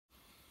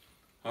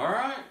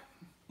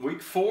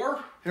week 4.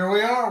 Here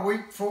we are,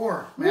 week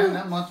 4. Man,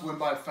 that month went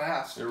by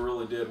fast. It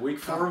really did. Week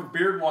 4 of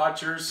Beard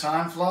Watchers.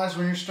 Time flies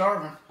when you're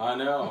starving. I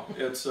know.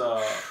 It's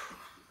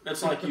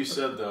like you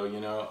said though. You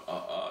know,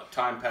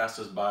 time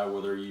passes by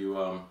whether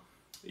you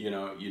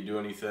you do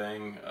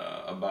anything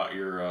about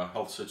your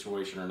health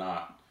situation or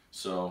not.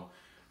 So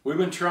we've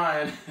been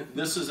trying.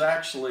 This is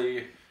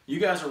actually, you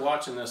guys are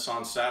watching this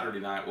on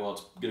Saturday night. Well,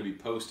 it's going to be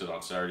posted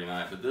on Saturday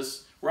night, but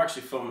we're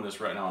actually filming this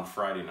right now on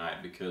Friday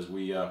night because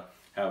we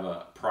have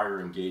a prior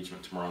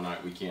engagement tomorrow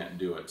night. We can't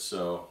do it.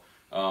 So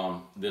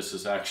this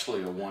is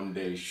actually a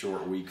 1-day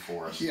short week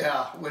for us.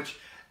 Yeah, which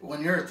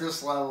when you're at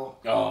this level,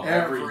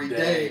 every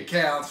day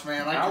counts,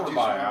 man. Hour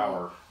by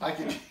hour. I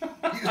could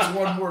use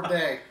one more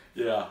day.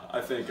 Yeah,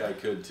 I think I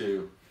could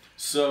too.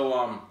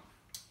 So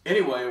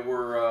anyway,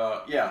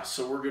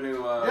 so we're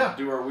gonna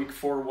do our week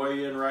 4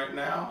 weigh-in right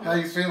now. How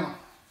you feeling?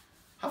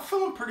 I'm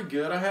feeling pretty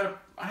good. I had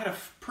a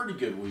pretty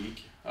good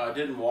week. I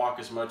didn't walk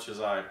as much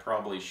as I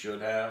probably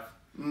should have.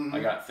 I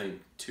got, I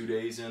think, 2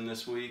 days in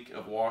this week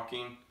of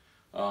walking.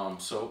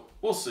 So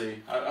we'll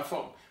see. I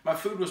felt my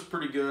food was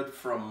pretty good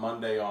from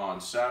Monday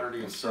on. Saturday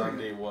and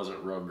Sunday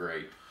wasn't real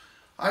great.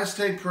 I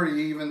stayed pretty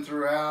even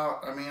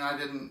throughout. I mean, I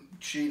didn't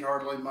cheat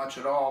hardly much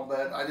at all,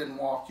 but I didn't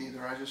walk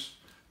either. I just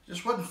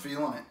wasn't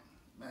feeling it.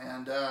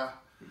 And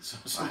so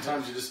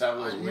sometimes you just have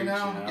those weeks,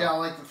 Yeah,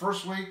 like the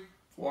first week,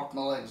 walked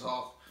my legs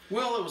off.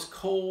 Well, it was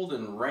cold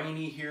and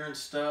rainy here and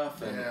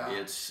stuff, and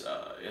it's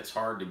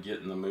hard to get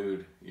in the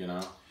mood,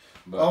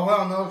 But, oh,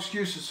 well, no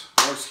excuses.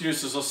 No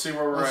excuses. Let's see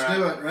where we're at. Let's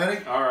do it.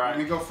 Ready? All right. Let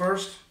me go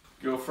first?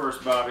 Go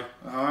first, Bobby.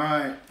 All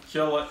right.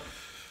 Kill it.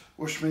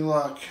 Wish me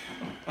luck.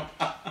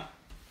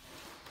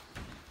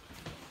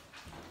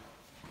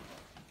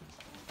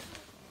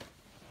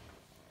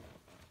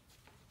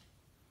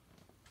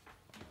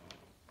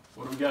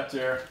 What do we got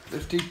there?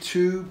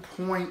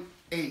 52.8.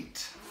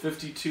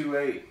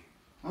 52.8.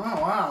 Oh,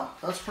 wow.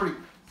 That's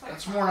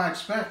more than I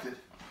expected.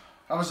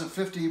 I was at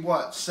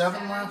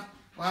 7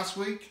 last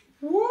week?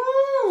 Woo!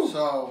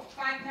 So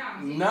 5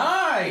 pounds even.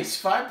 Nice!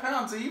 5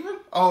 pounds even?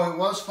 Oh, it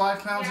was 5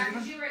 pounds yeah,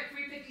 even? You were at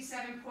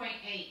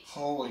 357.8.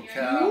 Holy You're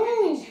cow. at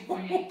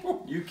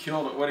 352.8. You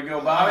killed it. Way to go,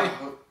 Bobby.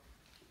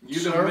 You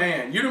the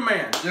man. You the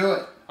man. Do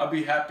it. I'll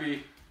be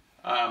happy.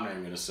 I'm not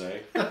even going to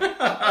say. All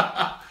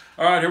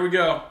right, here we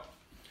go.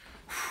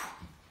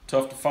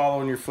 Tough to follow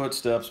in your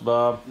footsteps,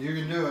 Bob. You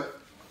can do it.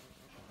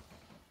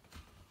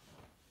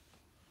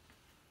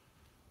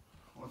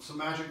 What's the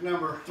magic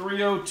number?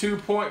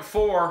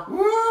 302.4.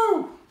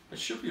 Woo! It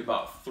should be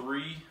about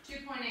 3.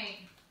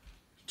 2.8.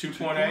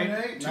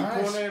 2.8?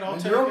 2.8, I'll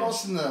take You're it.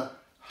 almost in the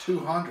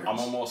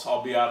 200s.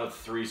 I'll be out of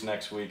the 3s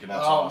next week, and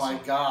that's oh awesome.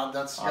 My God,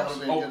 that's got to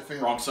be a good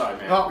feeling. Wrong side,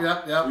 man. Oh,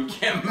 yep. We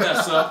can't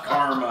mess up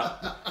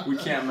karma. We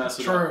can't mess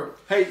it up. True.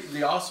 Hey,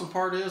 the awesome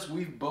part is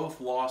we've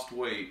both lost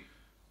weight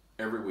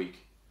every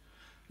week.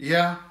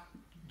 Yeah,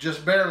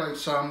 just barely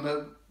some,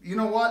 but you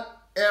know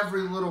what?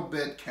 Every little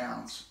bit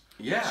counts.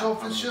 Yeah. So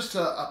if it's just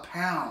a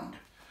pound,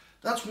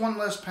 that's one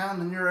less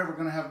pound than you're ever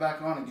going to have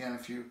back on again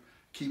if you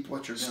keep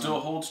what you're doing. Still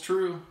holds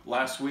true.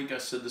 Last week I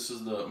said this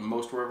is the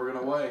most we're ever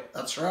going to weigh.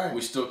 That's right. We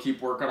still keep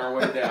working our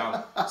way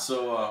down.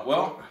 So,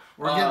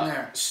 we're getting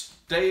there.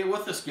 Stay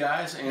with us,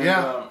 guys. And,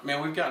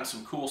 man, we've gotten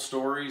some cool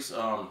stories.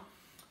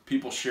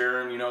 People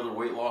sharing, their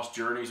weight loss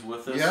journeys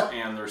with us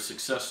and their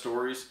success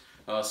stories.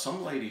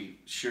 Some lady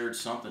shared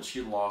something. She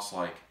had lost,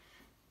 I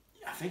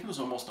think it was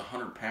almost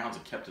 100 pounds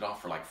and kept it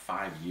off for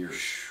 5 years.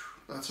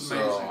 That's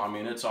amazing. So, I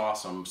mean, it's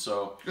awesome.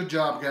 So good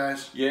job,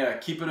 guys. Yeah,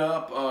 keep it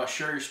up.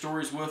 Share your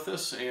stories with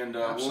us, and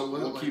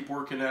we'll keep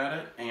working at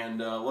it. And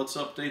let's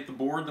update the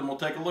board, then we'll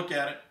take a look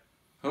at it.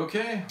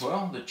 Okay,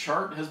 well, the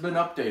chart has been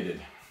updated.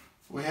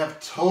 We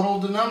have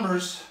totaled the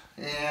numbers,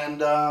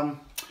 and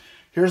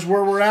here's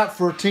where we're at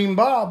for Team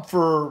Bob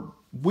for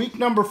week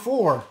number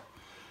 4.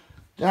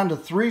 Down to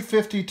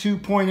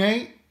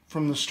 352.8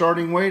 from the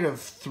starting weight of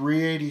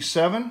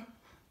 387,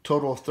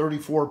 total of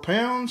 34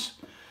 pounds,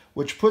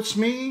 which puts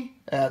me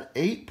at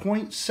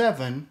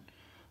 8.7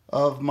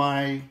 of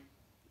my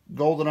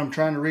goal that I'm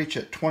trying to reach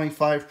at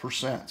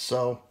 25%.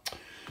 So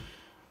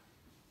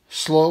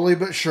slowly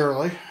but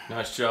surely.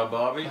 Nice job,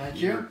 Bobby. Thank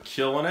you. You're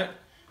killing it.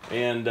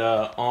 And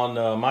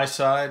on my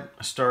side,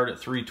 I started at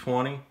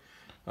 320,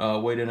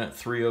 weighed in at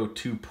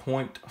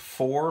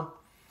 302.4.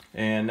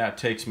 And that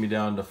takes me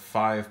down to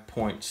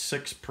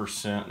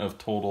 5.6% of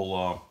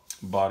total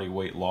body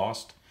weight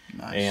lost.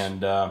 Nice.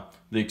 And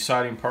the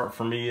exciting part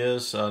for me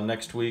is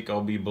next week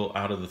I'll be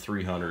out of the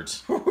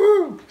 300s.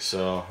 Woohoo!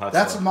 So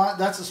that's a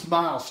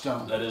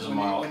milestone. That is a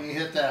milestone. When you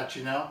hit that,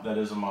 That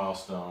is a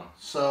milestone.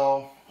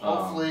 So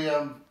hopefully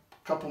a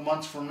couple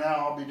months from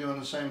now I'll be doing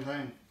the same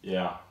thing.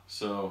 Yeah.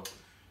 So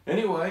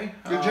anyway.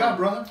 Good job,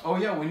 brother. Oh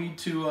yeah, we need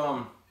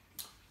to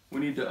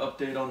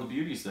update on the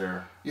beauties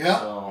there. Yeah,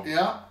 so.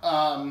 yeah.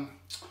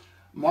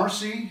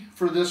 Marcy,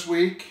 for this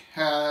week,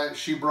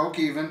 she broke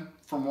even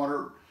from what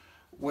her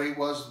weight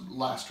was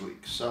last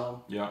week.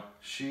 So yeah,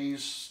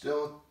 she's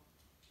still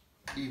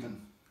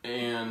even.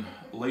 And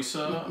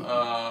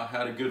Lisa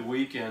had a good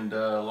week and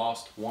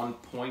lost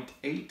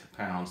 1.8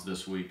 pounds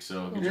this week.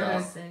 So good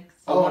job. 1.6.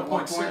 Oh,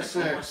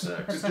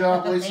 1.6. Good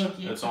job, Lisa. Thank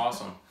you. That's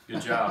awesome.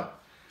 Good job.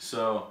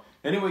 So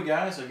anyway,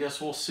 guys, I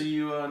guess we'll see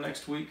you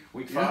next week,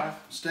 week 5.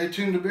 Stay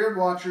tuned to Beard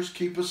Watchers.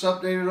 Keep us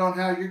updated on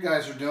how you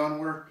guys are doing.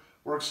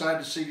 We're excited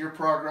to see your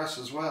progress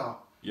as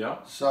well. Yeah.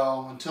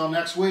 So until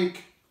next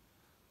week,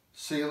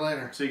 see you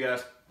later. See you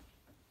guys.